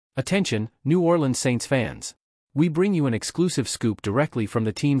Attention, New Orleans Saints fans. We bring you an exclusive scoop directly from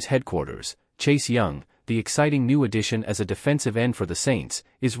the team's headquarters. Chase Young, the exciting new addition as a defensive end for the Saints,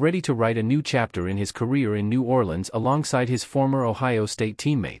 is ready to write a new chapter in his career in New Orleans alongside his former Ohio State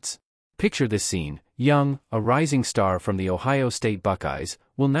teammates. Picture this scene: Young, a rising star from the Ohio State Buckeyes,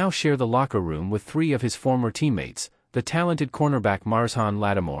 will now share the locker room with three of his former teammates, the talented cornerback Marshawn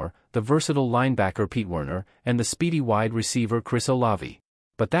Lattimore, the versatile linebacker Pete Werner, and the speedy wide receiver Chris Olave.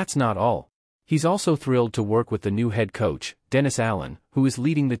 But that's not all. He's also thrilled to work with the new head coach, Dennis Allen, who is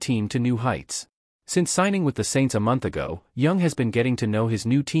leading the team to new heights. Since signing with the Saints a month ago, Young has been getting to know his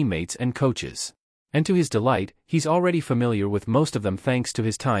new teammates and coaches. And to his delight, he's already familiar with most of them thanks to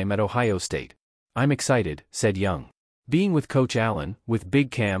his time at Ohio State. "I'm excited," said Young. "Being with Coach Allen, with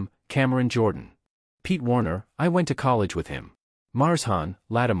Big Cam, Cameron Jordan. Pete Werner, I went to college with him. Marshawn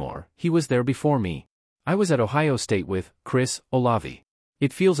Lattimore, he was there before me. I was at Ohio State with Chris Olave.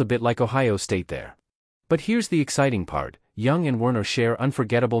 It feels a bit like Ohio State there." But here's the exciting part: Young and Werner share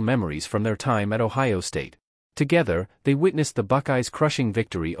unforgettable memories from their time at Ohio State. Together, they witnessed the Buckeyes' crushing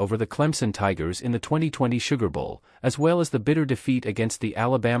victory over the Clemson Tigers in the 2020 Sugar Bowl, as well as the bitter defeat against the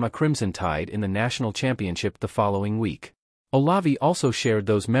Alabama Crimson Tide in the national championship the following week. Olave also shared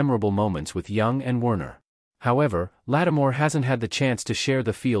those memorable moments with Young and Werner. However, Lattimore hasn't had the chance to share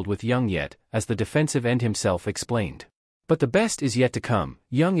the field with Young yet, as the defensive end himself explained. But the best is yet to come.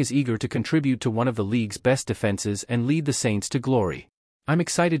 Young is eager to contribute to one of the league's best defenses and lead the Saints to glory. "I'm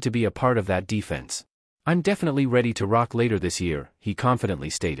excited to be a part of that defense. I'm definitely ready to rock later this year," he confidently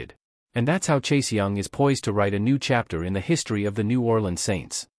stated. And that's how Chase Young is poised to write a new chapter in the history of the New Orleans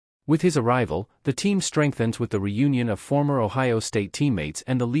Saints. With his arrival, the team strengthens with the reunion of former Ohio State teammates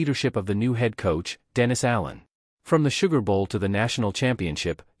and the leadership of the new head coach, Dennis Allen. From the Sugar Bowl to the national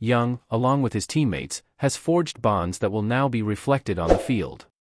championship, Young, along with his teammates, has forged bonds that will now be reflected on the field.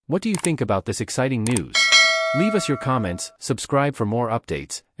 What do you think about this exciting news? Leave us your comments, subscribe for more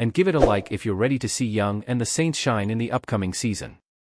updates, and give it a like if you're ready to see Young and the Saints shine in the upcoming season.